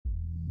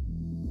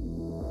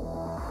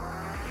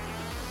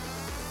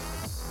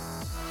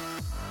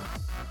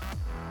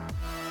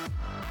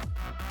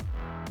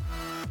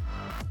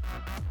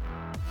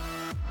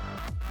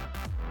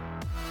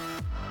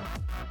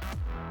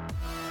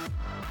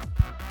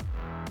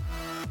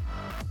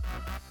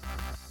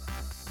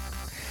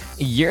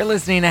You're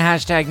listening to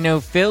Hashtag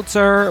No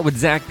Filter with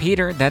Zach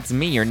Peter. That's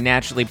me, your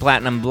naturally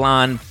platinum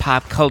blonde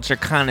pop culture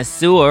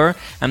connoisseur.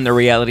 I'm the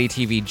reality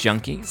TV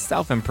junkie,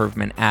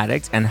 self-improvement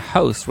addict, and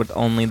host with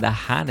only the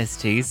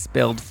hottest tea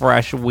spilled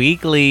fresh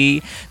weekly.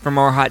 For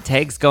more hot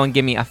takes, go and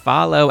give me a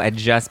follow at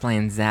Just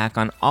Plain Zach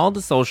on all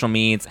the social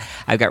medias.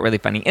 I've got really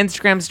funny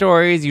Instagram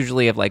stories,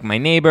 usually of like my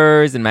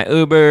neighbors and my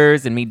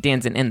Ubers and me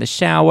dancing in the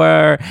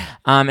shower.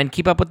 And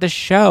keep up with the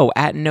show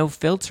at No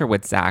Filter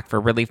with Zach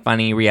for really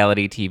funny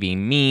reality TV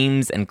memes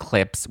and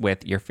clips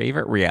with your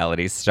favorite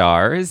reality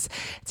stars.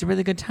 It's a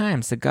really good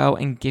time, so go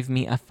and give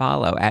me a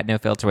follow at No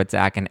Filter with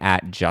Zach and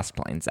at Just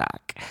Plain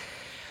Zach.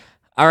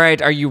 All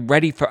right, are you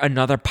ready for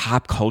another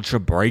pop culture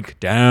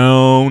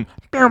breakdown?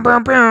 Boom,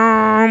 boom,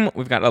 boom.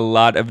 We've got a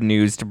lot of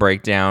news to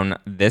break down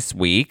this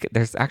week.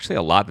 There's actually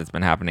a lot that's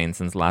been happening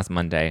since last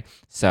Monday,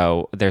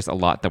 so there's a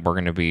lot that we're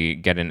going to be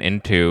getting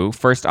into.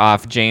 First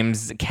off,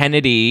 James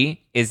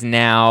Kennedy is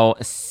now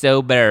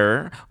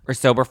sober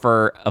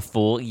for a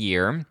full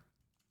year.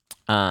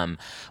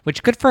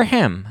 Which good for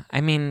him.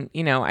 I mean,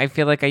 you know, I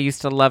feel like I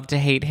used to love to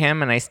hate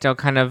him and I still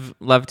kind of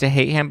love to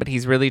hate him, but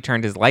he's really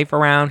turned his life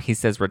around. He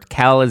says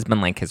Raquel has been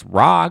like his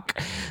rock,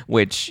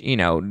 which, you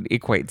know,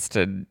 equates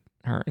to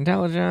her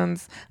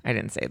intelligence. I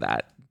didn't say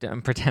that.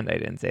 Pretend I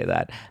didn't say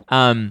that.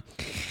 I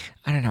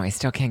don't know. I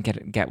still can't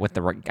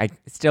I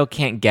still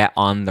can't get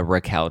on the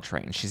Raquel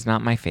train. She's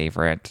not my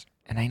favorite.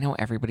 And I know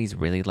everybody's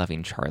really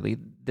loving Charlie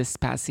this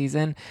past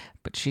season,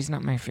 but she's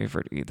not my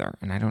favorite either.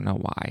 And I don't know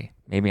why.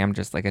 Maybe I'm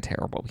just like a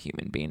terrible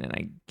human being and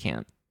I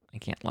can't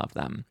love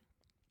them.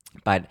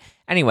 But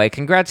anyway,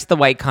 congrats to the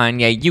white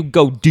Kanye. You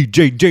go,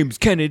 DJ James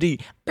Kennedy.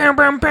 Boom,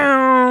 boom,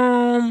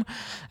 boom.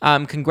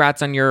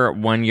 Congrats on your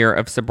 1 year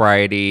of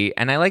sobriety.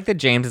 And I like that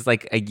James is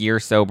like a year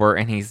sober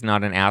and he's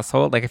not an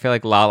asshole. Like I feel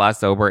like Lala's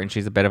sober and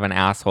she's a bit of an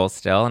asshole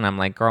still. And I'm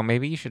like, girl,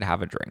 maybe you should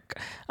have a drink.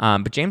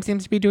 But James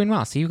seems to be doing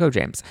well. So you go,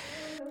 James.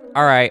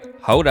 All right,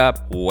 hold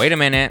up. Wait a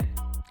minute.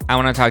 I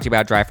want to talk to you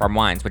about Dry Farm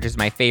Wines, which is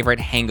my favorite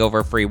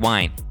hangover-free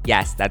wine.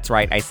 Yes, that's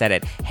right. I said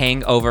it.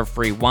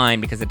 Hangover-free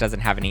wine because it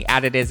doesn't have any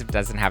additives. It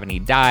doesn't have any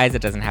dyes.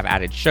 It doesn't have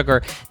added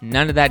sugar.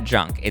 None of that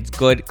junk. It's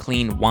good,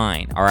 clean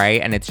wine, all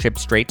right? And it's shipped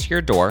straight to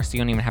your door, so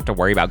you don't even have to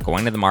worry about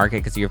going to the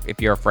market because if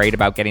you're afraid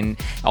about getting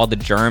all the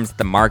germs at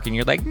the market and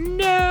you're like,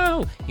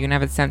 no, you can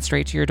have it sent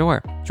straight to your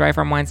door.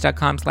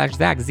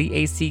 Dryfarmwines.com/Zach,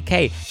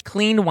 Z-A-C-K.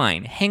 Clean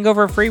wine,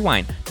 hangover-free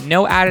wine,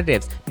 no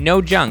additives,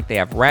 no junk. They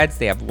have reds,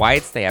 they have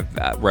whites, they have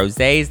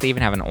rosés. They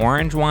even have an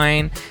orange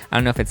wine. I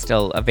don't know if it's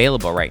still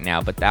available right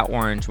now, but that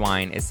orange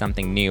wine is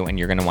something new and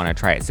you're going to want to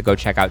try it. So go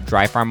check out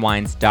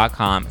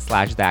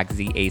dryfarmwines.com/Zach,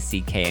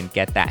 Z-A-C-K, and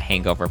get that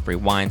hangover-free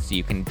wine so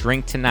you can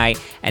drink tonight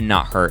and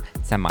not hurt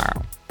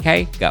tomorrow.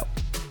 Okay, go.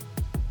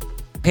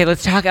 Okay,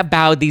 let's talk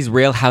about these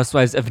Real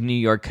Housewives of New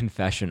York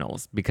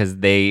confessionals because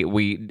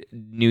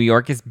New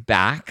York is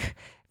back.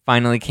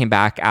 Finally came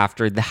back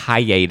after the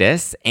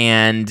hiatus,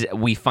 and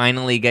we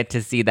finally get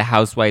to see the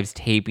housewives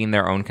taping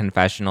their own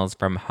confessionals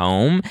from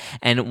home.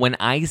 And when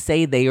I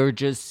say they are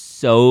just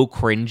so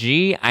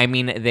cringy, I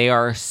mean they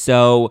are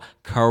so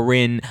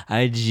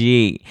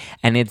cringy.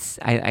 And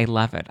I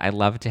love it. I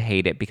love to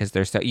hate it because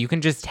you can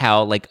just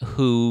tell like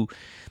who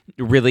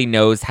really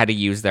knows how to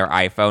use their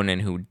iPhone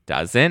and who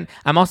doesn't.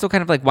 I'm also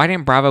kind of like, why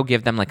didn't Bravo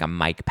give them like a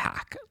mic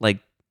pack? Like,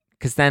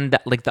 because then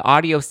the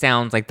audio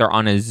sounds like they're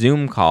on a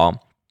Zoom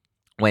call.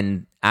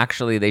 When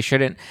actually they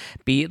shouldn't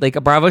be. Like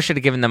a Bravo should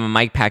have given them a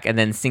mic pack and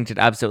then synced it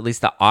up so at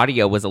least the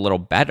audio was a little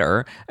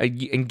better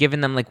and given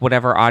them like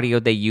whatever audio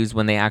they use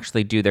when they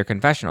actually do their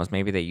confessionals.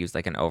 Maybe they use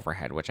like an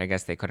overhead, which I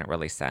guess they couldn't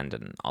really send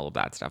and all of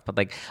that stuff. But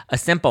like a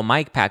simple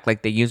mic pack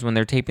like they use when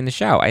they're taping the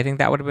show. I think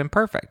that would have been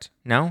perfect.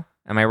 No?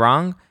 Am I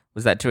wrong?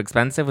 Was that too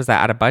expensive? Was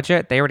that out of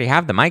budget? They already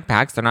have the mic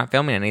packs. They're not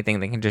filming anything.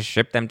 They can just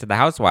ship them to the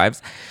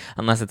housewives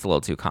unless it's a little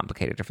too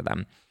complicated for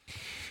them.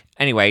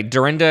 Anyway,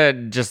 Dorinda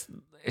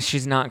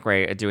she's not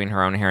great at doing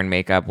her own hair and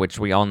makeup, which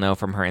we all know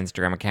from her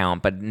Instagram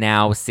account. But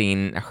now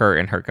seeing her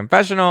in her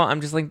confessional,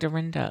 I'm just like,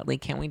 Dorinda, like,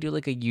 can't we do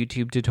like a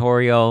YouTube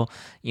tutorial?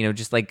 You know,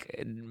 just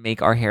like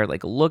make our hair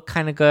like look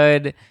kind of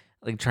good,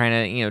 like trying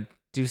to, you know,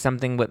 do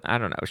something with, I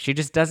don't know. She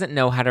just doesn't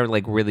know how to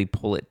like really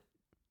pull it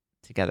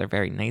together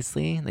very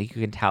nicely. Like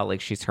you can tell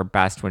like she's her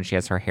best when she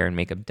has her hair and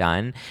makeup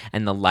done.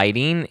 And the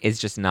lighting is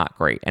just not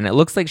great. And it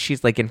looks like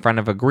she's like in front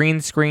of a green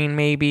screen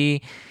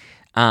maybe.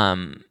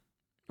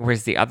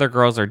 Whereas the other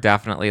girls are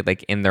definitely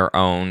like in their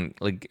own,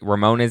 like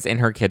Ramona's in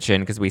her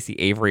kitchen because we see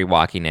Avery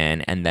walking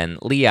in, and then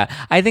Leah.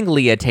 I think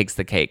Leah takes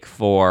the cake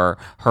for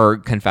her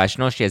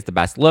confessional. She has the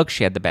best look.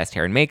 She had the best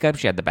hair and makeup.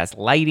 She had the best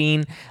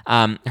lighting.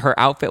 Her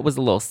outfit was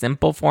a little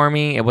simple for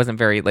me. It wasn't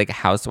very like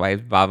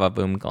housewives, bava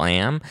boom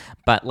glam,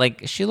 but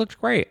like she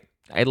looked great.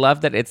 I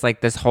love that it's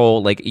like this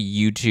whole like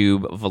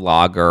YouTube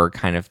vlogger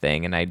kind of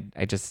thing, and I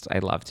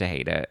love to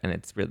hate it, and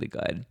it's really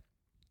good.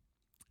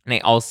 And I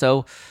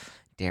also,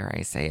 dare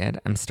I say it,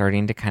 I'm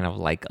starting to kind of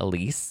like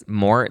Elise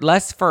more,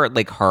 less for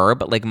like her,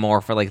 but like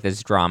more for like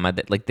this drama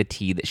that like the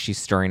tea that she's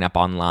stirring up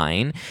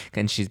online.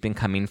 And she's been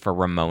coming for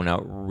Ramona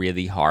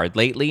really hard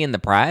lately in the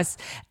press.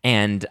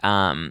 And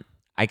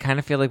I I kind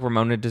of feel like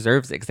Ramona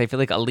deserves it because I feel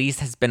like Elise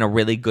has been a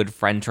really good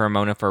friend to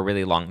Ramona for a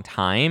really long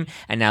time.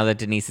 And now that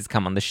Denise has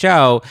come on the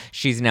show,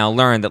 she's now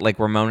learned that like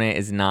Ramona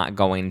is not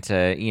going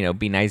to,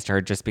 be nice to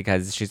her just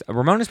because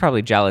Ramona's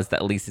probably jealous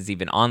that Elise is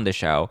even on the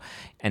show.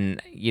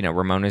 And,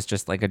 Ramona's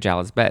just like a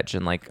jealous bitch.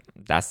 And like,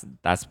 that's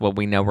what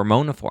we know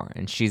Ramona for.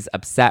 And she's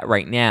upset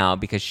right now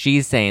because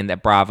she's saying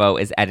that Bravo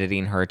is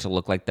editing her to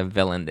look like the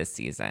villain this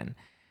season.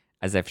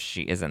 As if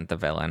she isn't the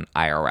villain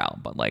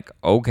IRL. But like,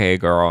 okay,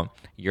 girl,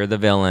 you're the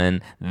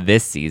villain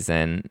this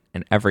season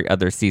and every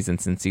other season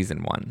since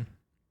season 1.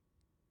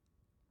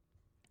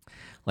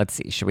 Let's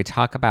see. Should we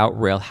talk about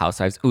Real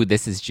Housewives? Ooh,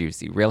 this is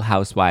juicy. Real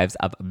Housewives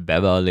of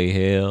Beverly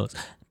Hills.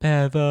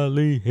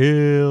 Beverly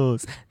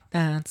Hills.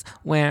 That's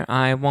where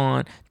I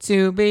want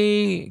to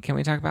be. Can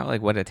we talk about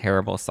like what a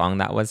terrible song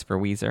that was for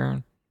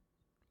Weezer?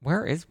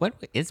 What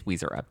is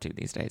Weezer up to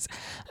these days?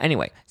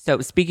 Anyway,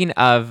 so speaking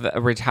of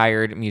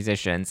retired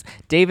musicians,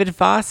 David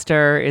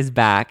Foster is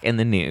back in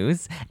the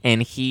news,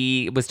 and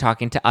he was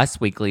talking to Us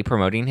Weekly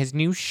promoting his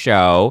new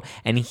show,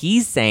 and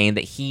he's saying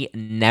that he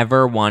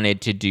never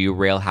wanted to do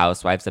Real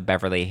Housewives of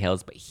Beverly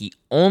Hills, but he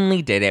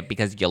only did it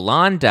because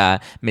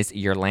Miss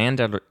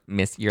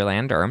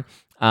Yolanda,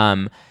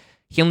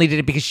 he only did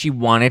it because she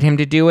wanted him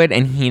to do it,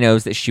 and he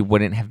knows that she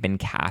wouldn't have been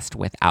cast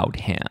without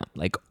him.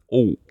 Like,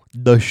 oh,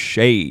 the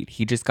shade.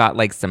 He just got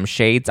like some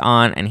shades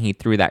on, and he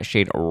threw that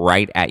shade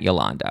right at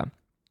Yolanda.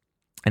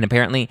 And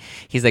apparently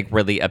he's like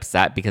really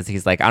upset because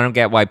he's like, I don't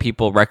get why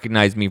people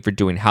recognize me for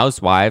doing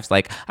Housewives.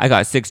 Like, I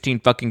got 16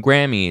 fucking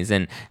Grammys,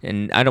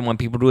 and I don't want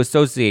people to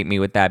associate me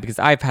with that because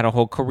I've had a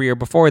whole career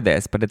before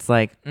this. But it's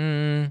like,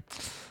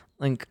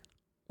 like,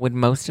 would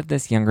most of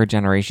this younger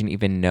generation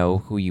even know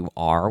who you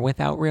are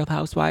without Real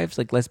Housewives?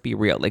 Like, let's be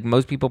real. Like,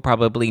 most people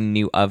probably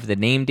knew of the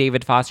name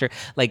David Foster.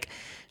 Like,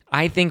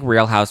 I think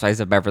Real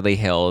Housewives of Beverly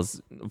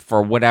Hills,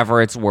 for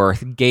whatever it's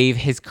worth, gave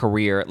his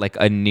career like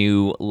a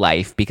new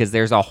life because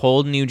there's a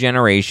whole new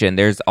generation.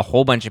 There's a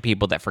whole bunch of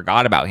people that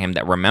forgot about him,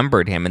 that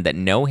remembered him, and that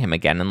know him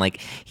again. And like,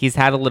 he's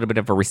had a little bit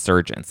of a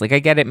resurgence. Like, I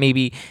get it,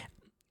 maybe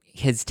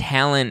his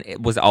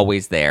talent was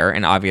always there,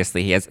 and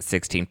obviously he has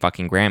 16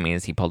 fucking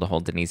Grammys. He pulled a whole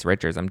Denise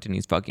Richards. I'm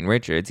Denise fucking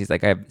Richards. He's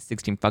like, I have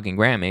 16 fucking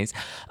Grammys.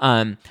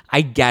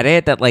 I get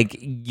it that like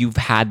you've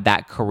had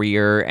that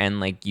career and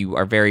like you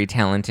are very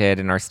talented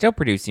and are still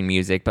producing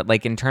music, but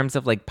like in terms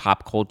of like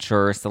pop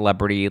culture,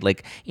 celebrity,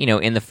 like,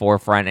 in the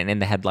forefront and in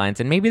the headlines,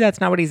 and maybe that's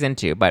not what he's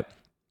into, but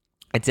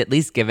it's at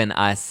least given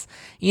us,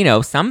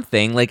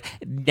 something. Like,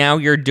 now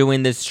you're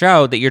doing this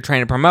show that you're trying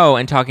to promote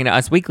and talking to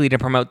Us Weekly to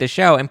promote this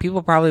show, and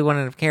people probably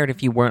wouldn't have cared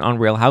if you weren't on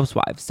Real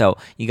Housewives. So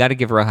you got to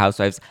give Real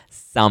Housewives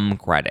some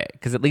credit,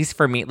 because at least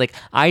for me, like,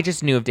 I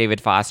just knew of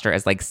David Foster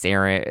as like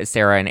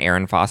Sarah and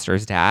Aaron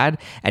Foster's dad,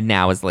 and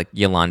now as like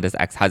Yolanda's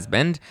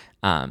ex-husband.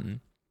 So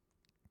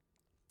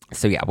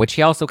yeah, which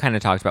he also kind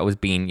of talked about was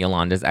being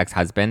Yolanda's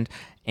ex-husband,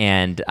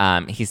 and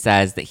he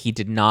says that he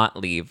did not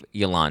leave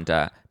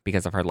Yolanda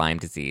because of her Lyme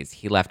disease.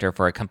 He left her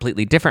for a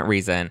completely different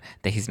reason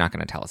that he's not going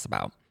to tell us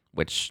about,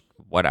 which,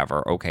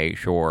 whatever. Okay,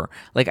 sure.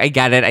 Like, I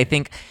get it. I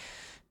think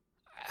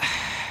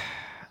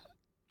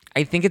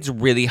it's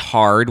really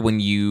hard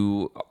when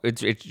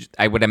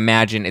I would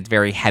imagine it's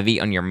very heavy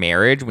on your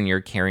marriage when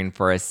you're caring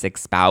for a sick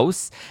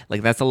spouse.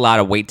 Like, that's a lot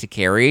of weight to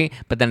carry.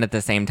 But then at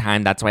the same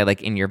time, that's why,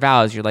 like, in your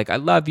vows, you're like, I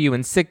love you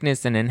in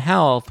sickness and in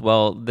health.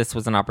 Well, this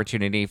was an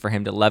opportunity for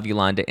him to love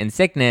Yolanda in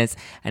sickness.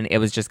 And it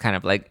was just kind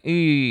of like,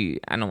 I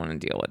don't want to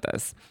deal with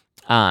this.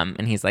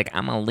 And he's like,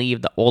 I'm going to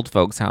leave the old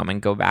folks home and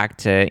go back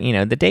to,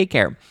 the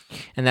daycare.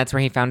 And that's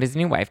where he found his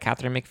new wife,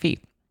 Catherine McPhee.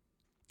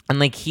 And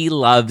like, he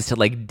loves to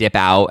like dip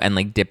out and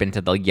like dip into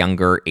the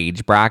younger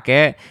age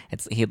bracket.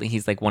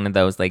 He's like one of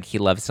those, like, he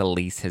loves to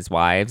lease his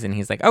wives, and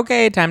he's like,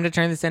 okay, time to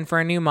turn this in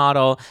for a new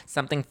model,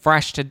 something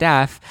fresh to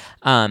death.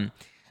 And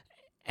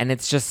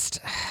it's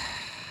just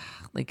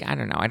like, I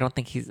don't know. I don't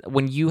think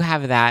when you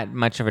have that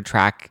much of a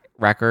track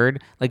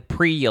record, like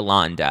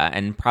pre-Yolanda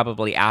and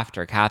probably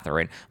after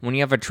Catherine, when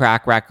you have a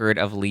track record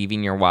of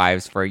leaving your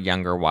wives for a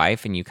younger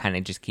wife and you kind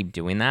of just keep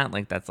doing that,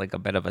 like, that's like a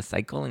bit of a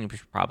cycle, and you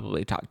should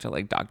probably talk to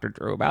like Dr.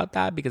 Drew about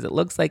that, because it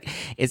looks like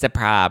it's a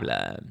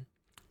problem.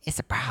 It's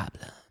a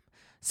problem.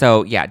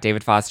 So yeah,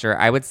 David Foster,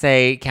 I would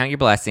say count your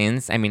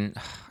blessings. I mean,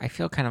 I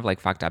feel kind of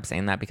like fucked up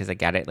saying that because I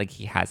get it. Like,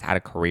 he has had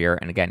a career,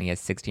 and again, he has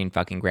 16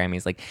 fucking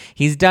Grammys. Like,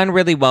 he's done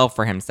really well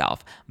for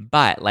himself.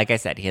 But like I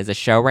said, he has a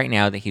show right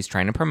now that he's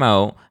trying to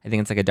promote. I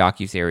think it's like a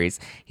docuseries.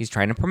 He's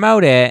trying to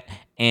promote it.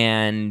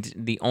 And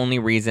the only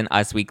reason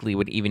Us Weekly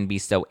would even be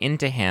so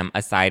into him,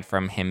 aside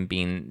from him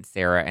being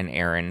Sarah and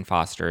Aaron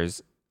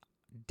Foster's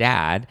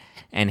dad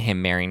and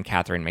him marrying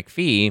Catherine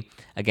McPhee,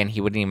 again,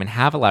 he wouldn't even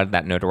have a lot of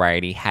that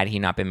notoriety had he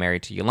not been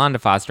married to Yolanda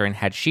Foster, and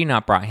had she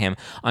not brought him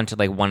onto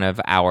like one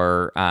of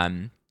our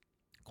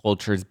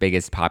culture's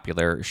biggest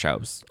popular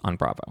shows on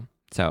Bravo.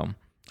 So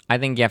I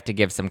think you have to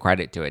give some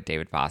credit to it,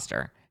 David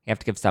Foster. You have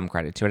to give some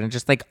credit to it and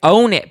just like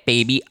own it,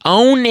 baby.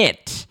 Own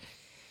it.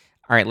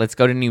 All right, let's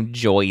go to New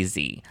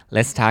Jersey.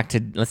 Let's talk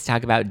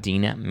about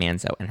Dina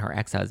Manzo and her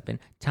ex-husband,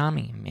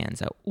 Tommy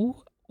Manzo.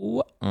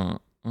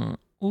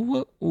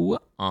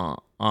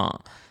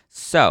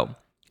 So,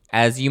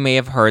 as you may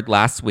have heard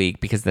last week,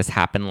 because this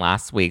happened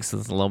last week, so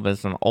it's a little bit of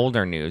some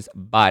older news,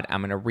 but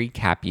I'm going to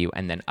recap you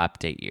and then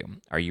update you.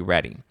 Are you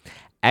ready?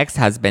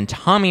 Ex-husband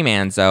Tommy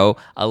Manzo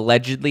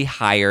allegedly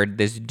hired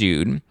this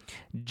dude,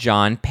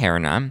 John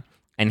Perna,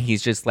 and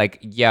he's just like,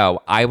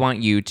 yo, I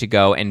want you to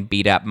go and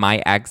beat up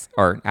my ex,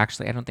 or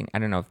actually, I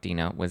don't know if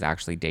Dina was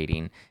actually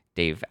dating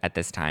Dave at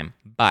this time,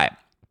 but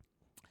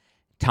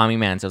Tommy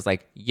Manzo's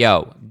like,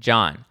 yo,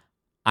 John,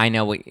 I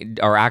know what,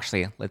 or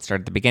actually, let's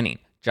start at the beginning.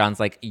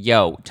 John's like,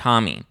 yo,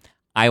 Tommy,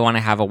 I want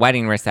to have a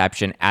wedding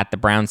reception at the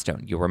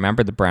Brownstone. You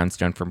remember the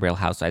Brownstone from Real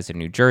Housewives of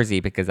New Jersey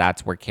because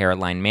that's where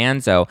Caroline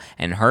Manzo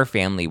and her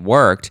family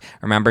worked.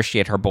 Remember, she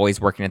had her boys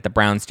working at the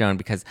Brownstone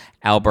because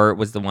Albert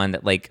was the one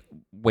that, like,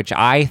 which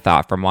I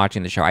thought from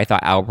watching the show, I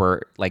thought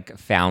Albert, like,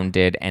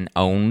 founded and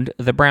owned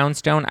the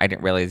Brownstone. I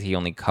didn't realize he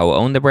only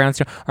co-owned the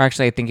Brownstone. Or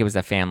actually, I think it was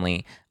a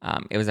family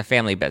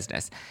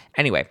business.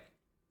 Anyway.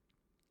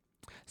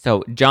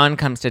 So John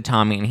comes to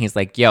Tommy and he's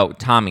like, yo,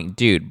 Tommy,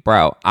 dude,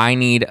 bro, I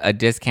need a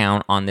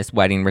discount on this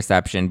wedding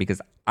reception because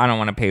I don't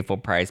want to pay full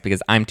price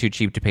because I'm too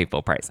cheap to pay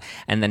full price.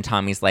 And then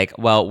Tommy's like,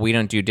 well, we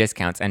don't do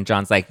discounts. And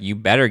John's like, you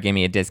better give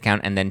me a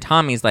discount. And then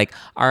Tommy's like,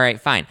 all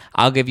right, fine,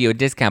 I'll give you a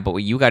discount. But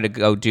what you got to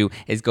go do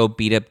is go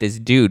beat up this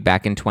dude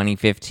back in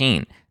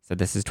 2015. So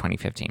this is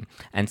 2015.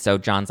 And so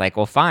John's like,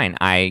 well, fine.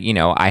 I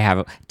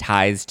have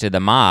ties to the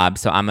mob.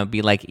 So I'm going to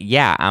be like,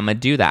 yeah, I'm going to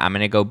do that. I'm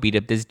going to go beat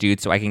up this dude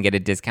so I can get a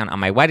discount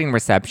on my wedding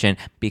reception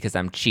because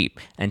I'm cheap.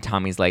 And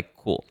Tommy's like,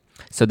 cool.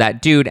 So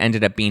that dude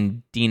ended up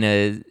being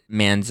Dina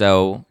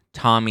Manzo,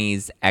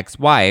 Tommy's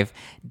ex-wife,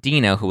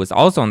 Dina, who was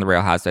also on the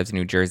Real Housewives of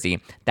New Jersey.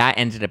 That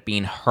ended up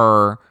being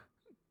her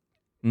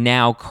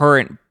now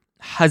current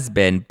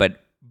husband,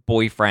 but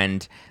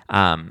boyfriend,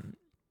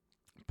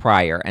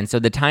 prior. And so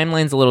the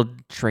timeline's a little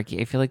tricky.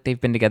 I feel like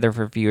they've been together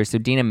for a few years. So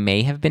Dina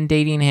may have been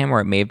dating him or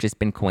it may have just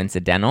been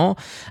coincidental.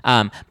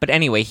 But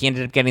anyway, he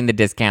ended up getting the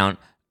discount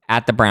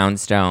at the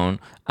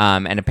Brownstone.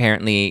 And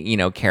apparently,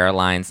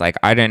 Caroline's like,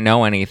 I didn't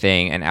know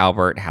anything. And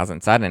Albert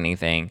hasn't said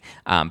anything.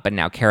 But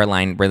now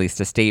Caroline released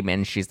a statement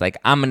and she's like,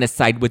 I'm going to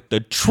side with the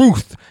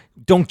truth.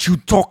 Don't you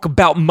talk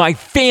about my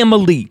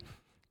family.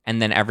 And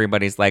then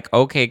everybody's like,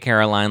 okay,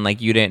 Caroline,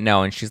 like you didn't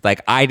know. And she's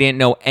like, I didn't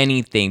know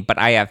anything, but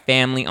I have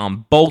family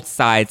on both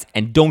sides.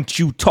 And don't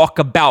you talk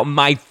about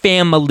my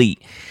family.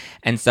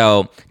 And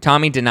so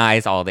Tommy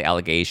denies all the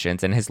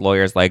allegations. And his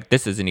lawyer's like,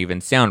 this doesn't even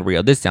sound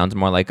real. This sounds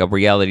more like a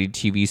reality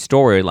TV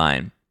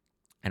storyline.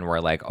 And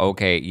we're like,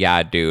 okay,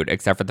 yeah, dude,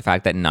 except for the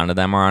fact that none of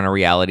them are on a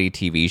reality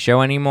TV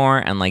show anymore.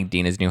 And like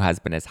Dina's new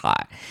husband is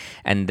hot.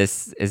 And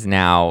this is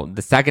now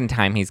the second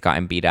time he's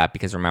gotten beat up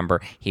because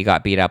remember, he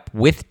got beat up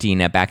with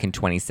Dina back in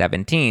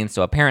 2017.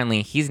 So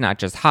apparently he's not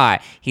just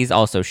hot, he's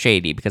also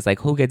shady because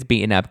like who gets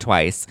beaten up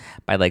twice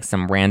by like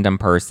some random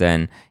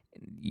person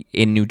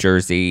in New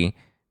Jersey,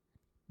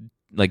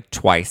 like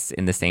twice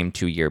in the same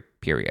 2-year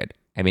period?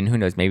 I mean, who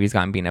knows? Maybe he's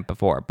gotten beaten up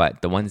before,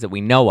 but the ones that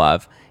we know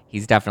of,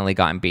 he's definitely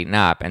gotten beaten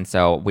up. And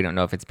so we don't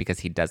know if it's because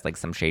he does like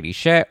some shady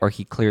shit or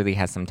he clearly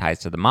has some ties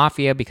to the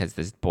mafia because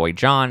this boy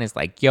John is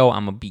like, yo,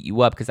 I'm going to beat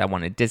you up because I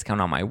want a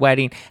discount on my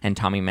wedding. And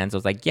Tommy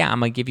Manzo's like, yeah, I'm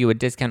going to give you a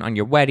discount on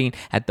your wedding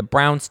at the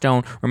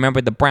Brownstone. Remember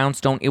the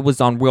Brownstone? It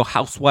was on Real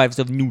Housewives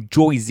of New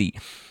Jersey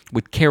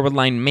with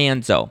Caroline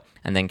Manzo.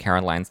 And then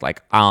Caroline's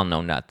like, I don't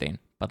know nothing.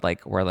 But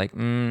like, we're like,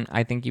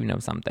 I think you know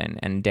something.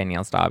 And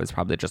Danielle Staub is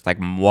probably just like,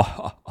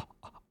 whoa.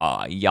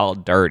 Y'all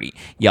dirty,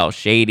 y'all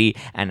shady,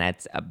 and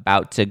it's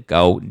about to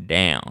go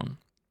down.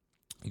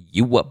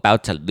 You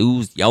about to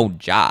lose your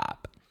job.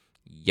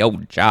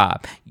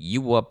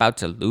 You about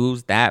to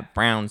lose that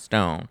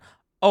Brownstone.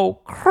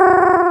 Oh,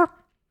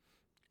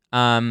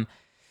 but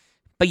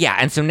yeah,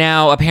 and so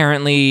now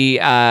apparently,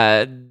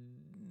 the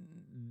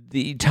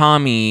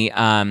Tommy,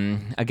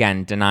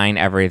 again, denying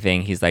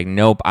everything. He's like,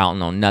 nope, I don't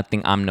know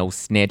nothing. I'm no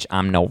snitch.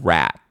 I'm no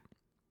rat.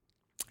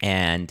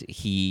 And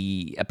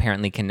he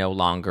apparently can no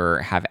longer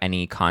have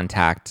any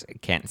contact,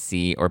 can't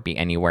see or be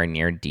anywhere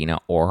near Dina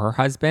or her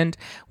husband,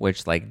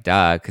 which like,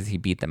 duh, because he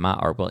beat them up.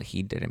 Or well,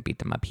 he didn't beat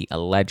them up. He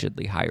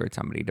allegedly hired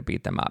somebody to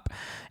beat them up.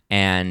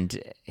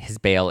 And his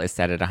bail is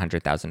set at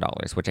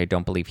 $100,000, which I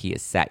don't believe he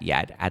is set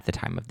yet at the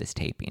time of this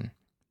taping.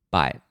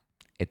 But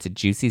it's a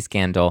juicy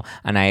scandal.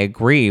 And I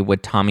agree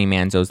with Tommy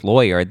Manzo's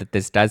lawyer that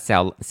this does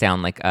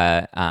sound like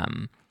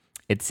a...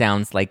 It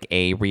sounds like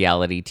a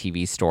reality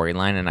TV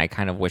storyline, and I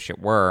kind of wish it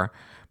were.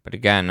 But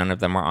again, none of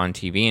them are on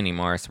TV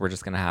anymore, so we're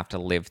just going to have to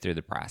live through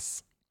the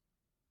press.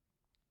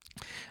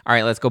 All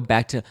right, let's go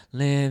back to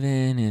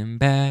living in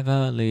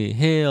Beverly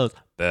Hills.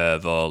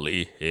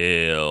 Beverly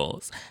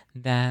Hills.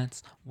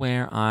 That's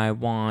where I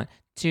want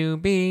to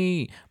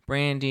be.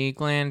 Brandy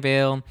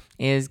Glanville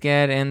is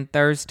getting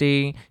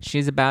thirsty.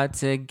 She's about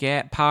to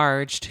get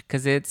parched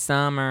because it's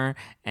summer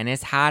and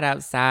it's hot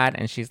outside.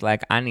 And she's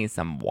like, I need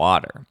some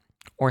water.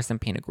 Or some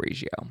Pinot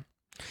Grigio.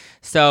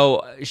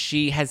 So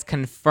she has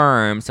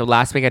confirmed. So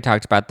last week I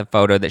talked about the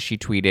photo that she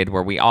tweeted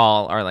where we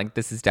all are like,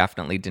 this is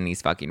definitely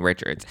Denise fucking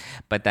Richards.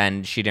 But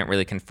then she didn't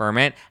really confirm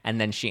it.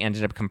 And then she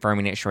ended up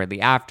confirming it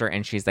shortly after.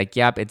 And she's like,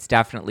 yep, it's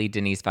definitely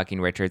Denise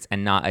fucking Richards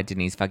and not a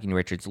Denise fucking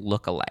Richards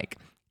lookalike.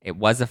 It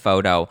was a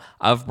photo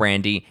of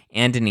Brandy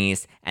and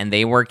Denise, and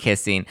they were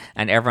kissing.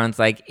 And everyone's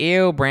like,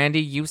 ew,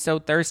 Brandy, you so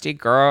thirsty,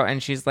 girl.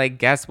 And she's like,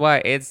 guess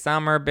what? It's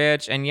summer,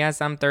 bitch. And yes,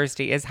 I'm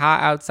thirsty. It's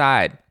hot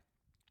outside.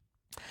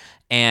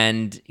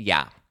 And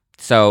yeah,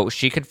 so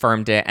she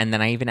confirmed it. And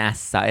then I even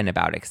asked Sutton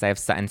about it because I have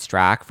Sutton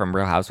Strack from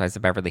Real Housewives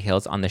of Beverly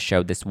Hills on the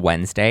show this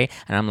Wednesday.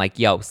 And I'm like,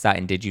 yo,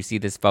 Sutton, did you see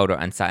this photo?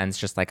 And Sutton's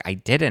just like, I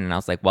didn't. And I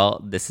was like,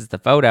 well, this is the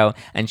photo.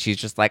 And she's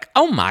just like,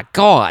 oh my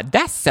God,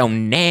 that's so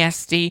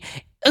nasty.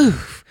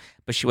 Oof.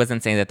 But she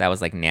wasn't saying that was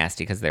like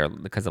nasty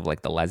because of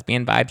like the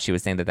lesbian vibe. She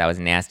was saying that was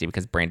nasty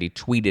because Brandy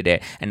tweeted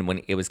it, and when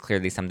it was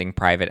clearly something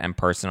private and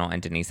personal,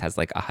 and Denise has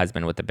like a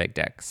husband with a big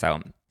dick.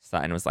 So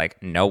Sutton was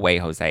like, no way,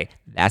 Jose,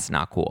 that's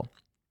not cool.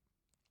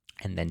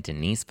 And then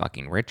Denise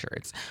fucking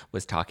Richards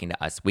was talking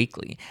to Us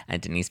Weekly.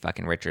 And Denise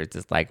fucking Richards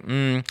is like,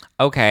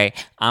 okay,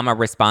 I'm going to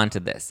respond to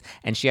this.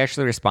 And she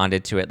actually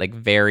responded to it like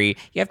you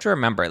have to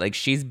remember, like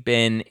she's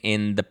been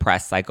in the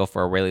press cycle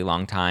for a really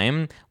long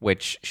time,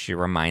 which she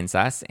reminds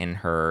us in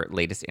her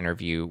latest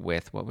interview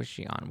with, what was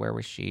she on? Where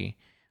was she?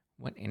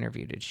 What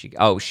interview did she?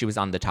 Oh, she was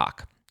on The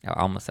Talk. I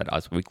almost said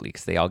Us Weekly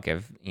because they all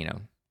give,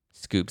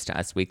 scoops to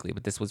Us Weekly,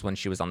 but this was when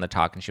she was on The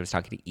Talk and she was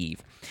talking to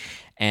Eve.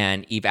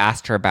 And Eve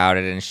asked her about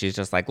it, and she's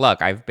just like,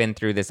 look, I've been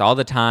through this all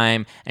the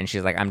time. And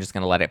she's like, I'm just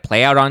going to let it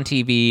play out on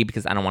TV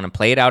because I don't want to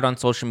play it out on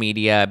social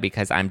media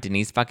because I'm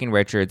Denise fucking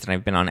Richards and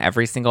I've been on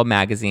every single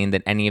magazine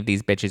that any of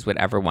these bitches would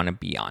ever want to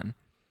be on.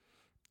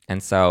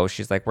 And so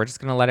she's like, we're just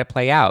going to let it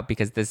play out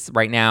because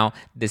right now,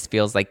 this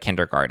feels like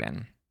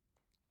kindergarten.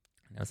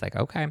 And I was like,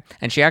 okay.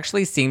 And she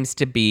actually seems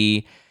to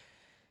be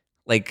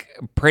like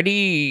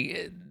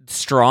pretty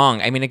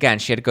strong. I mean, again,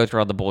 she had to go through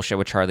all the bullshit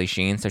with Charlie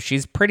Sheen, so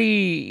she's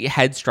pretty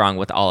headstrong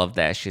with all of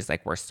this. She's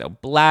like, we're so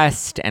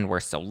blessed and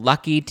we're so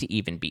lucky to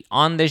even be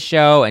on this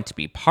show and to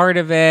be part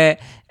of it.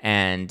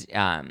 And,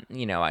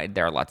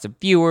 there are lots of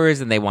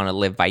viewers and they want to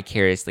live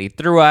vicariously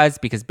through us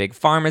because Big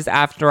Pharma's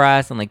after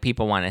us and like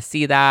people want to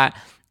see that.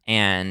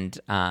 And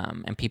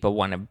people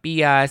want to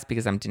be us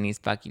because I'm Denise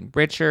fucking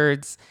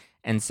Richards.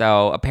 And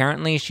so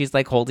apparently she's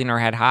like holding her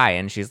head high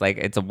and she's like,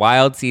 it's a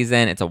wild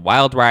season. It's a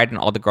wild ride. And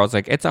all the girls are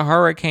like, it's a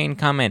hurricane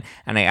coming.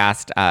 And I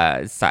asked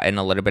Sutton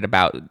a little bit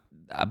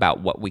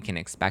about what we can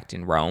expect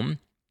in Rome.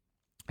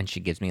 And she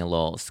gives me a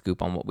little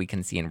scoop on what we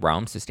can see in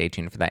Rome. So stay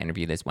tuned for that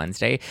interview this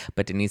Wednesday.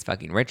 But Denise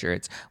fucking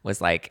Richards was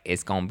like,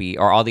 it's going to be,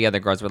 or all the other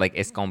girls were like,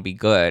 it's going to be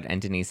good.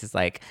 And Denise is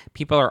like,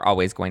 people are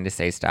always going to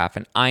say stuff.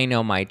 And I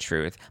know my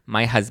truth.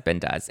 My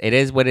husband does. It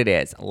is what it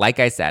is.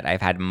 Like I said,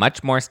 I've had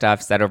much more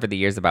stuff said over the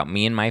years about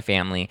me and my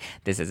family.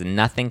 This is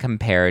nothing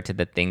compared to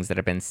the things that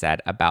have been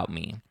said about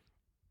me.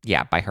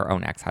 Yeah, by her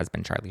own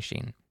ex-husband, Charlie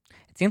Sheen.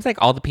 It seems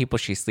like all the people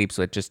she sleeps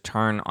with just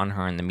turn on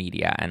her in the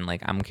media. And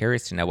like, I'm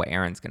curious to know what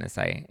Aaron's going to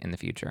say in the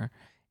future.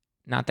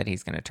 Not that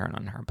he's going to turn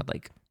on her, but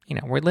like,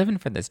 we're living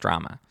for this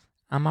drama.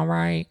 I'm all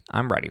right.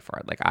 I'm ready for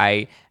it. Like,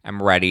 I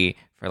am ready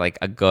for like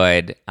a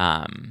good,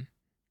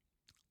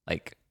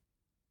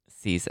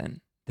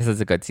 season. This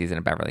is a good season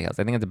of Beverly Hills.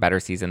 I think it's a better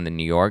season than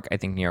New York. I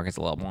think New York is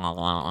a little blah,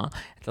 blah.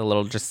 It's a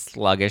little just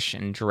sluggish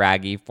and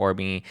draggy for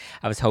me.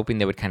 I was hoping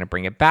they would kind of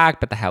bring it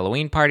back, but the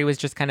Halloween party was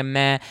just kind of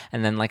meh.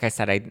 And then, like I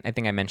said, I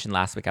think I mentioned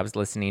last week, I was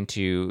listening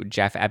to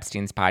Jeff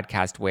Epstein's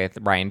podcast with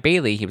Ryan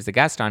Bailey. He was a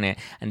guest on it,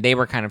 and they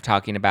were kind of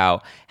talking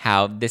about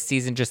how this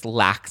season just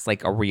lacks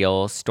like a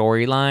real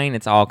storyline.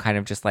 It's all kind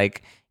of just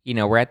like,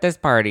 we're at this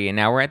party, and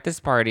now we're at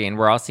this party, and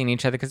we're all seeing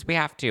each other because we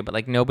have to. But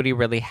like nobody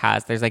really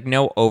has. There's like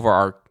no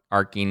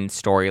overarching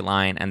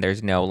storyline, and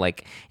there's no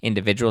like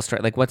individual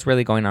story. Like, what's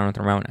really going on with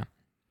Ramona?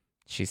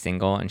 She's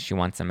single and she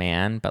wants a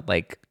man, but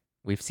like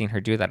we've seen her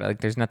do that.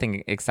 Like, there's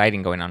nothing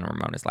exciting going on in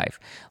Ramona's life.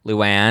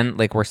 Luann,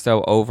 like, we're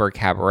so over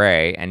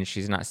Cabaret and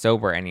she's not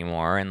sober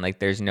anymore, and like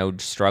there's no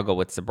struggle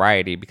with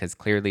sobriety because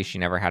clearly she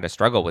never had a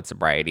struggle with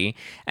sobriety.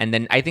 And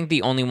then I think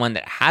the only one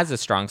that has a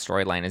strong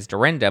storyline is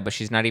Dorinda, but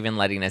she's not even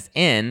letting us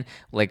in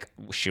like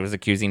she was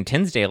accusing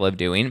Tinsdale of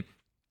doing.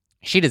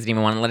 She doesn't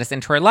even want to let us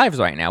into her lives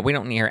right now. We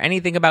don't hear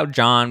anything about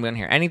John. We don't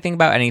hear anything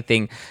about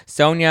anything.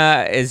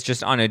 Sonia is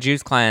just on a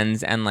juice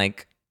cleanse, and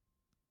like,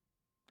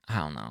 I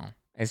don't know.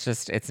 It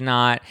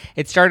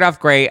started off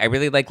great. I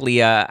really like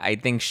Leah. I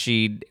think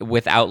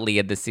without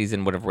Leah, this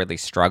season would have really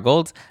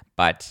struggled.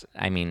 But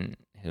I mean,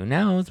 who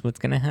knows what's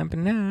going to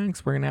happen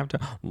next? We're going to have to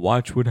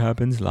watch what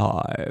happens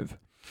live.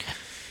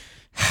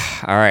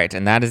 All right.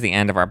 And that is the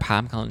end of our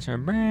pop culture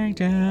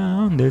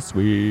breakdown this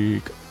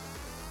week.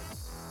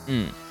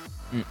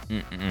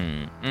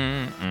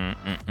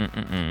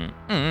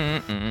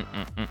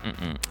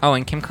 Oh,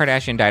 and Kim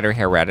Kardashian dyed her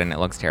hair red and it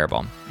looks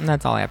terrible. And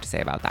that's all I have to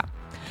say about that.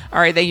 All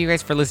right, thank you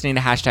guys for listening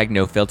to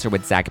 #NoFilter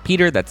with Zach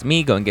Peter. That's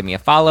me. Go and give me a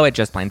follow at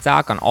Just Plain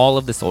Zach on all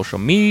of the social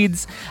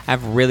medias. I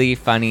have really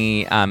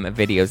funny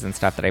videos and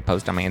stuff that I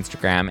post on my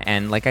Instagram.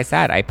 And like I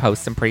said, I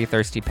post some pretty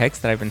thirsty pics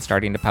that I've been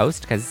starting to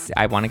post because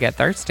I want to get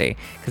thirsty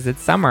because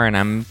it's summer and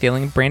I'm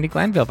feeling Brandy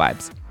Glanville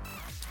vibes.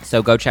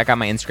 So go check out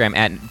my Instagram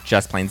at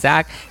Just Plain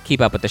Zach.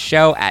 Keep up with the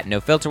show at No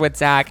Filter with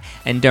Zach.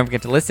 And don't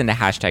forget to listen to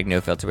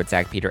 #NoFilter with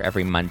Zach Peter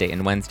every Monday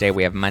and Wednesday.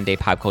 We have Monday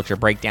pop culture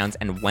breakdowns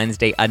and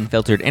Wednesday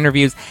unfiltered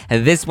interviews.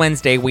 And this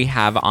Wednesday we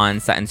have on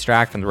Sutton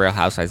Strack from The Real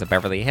Housewives of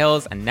Beverly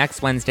Hills. And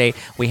next Wednesday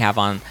we have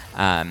on...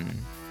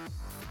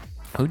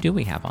 who do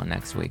we have on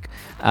next week?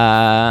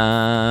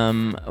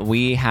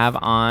 We have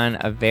on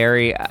a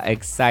very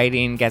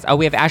exciting guest. Oh,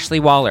 we have Ashley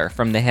Waller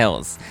from The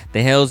Hills.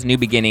 The Hills, New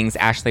Beginnings.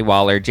 Ashley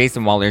Waller,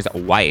 Jason Waller's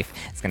wife,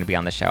 is going to be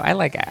on the show. I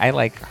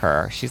like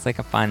her. She's like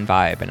a fun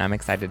vibe, and I'm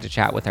excited to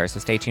chat with her.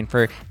 So stay tuned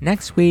for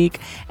next week,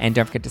 and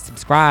don't forget to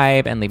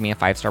subscribe and leave me a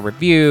 5-star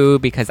review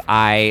because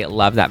I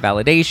love that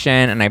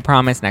validation. And I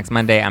promise next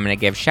Monday I'm going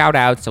to give shout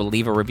outs. So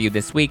leave a review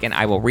this week, and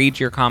I will read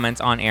your comments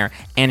on air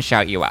and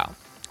shout you out.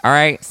 All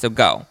right, so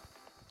go.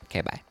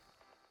 Okay, bye.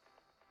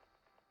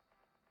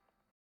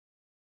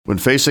 When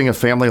facing a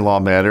family law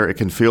matter, it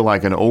can feel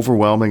like an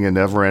overwhelming and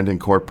never-ending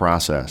court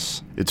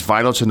process. It's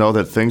vital to know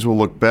that things will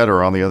look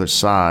better on the other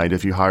side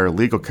if you hire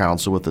legal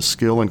counsel with the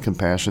skill and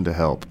compassion to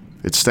help.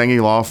 At Stengy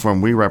Law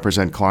Firm, we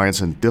represent clients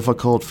in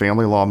difficult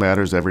family law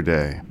matters every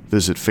day.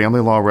 Visit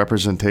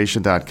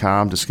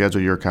FamilyLawRepresentation.com to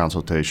schedule your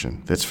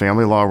consultation. That's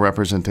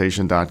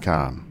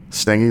FamilyLawRepresentation.com.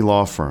 Stengy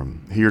Law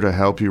Firm, here to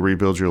help you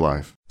rebuild your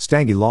life.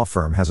 Stengy Law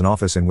Firm has an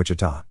office in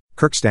Wichita.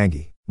 Kirk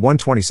Stange,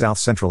 120 South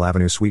Central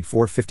Avenue, Suite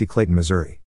 450, Clayton, Missouri.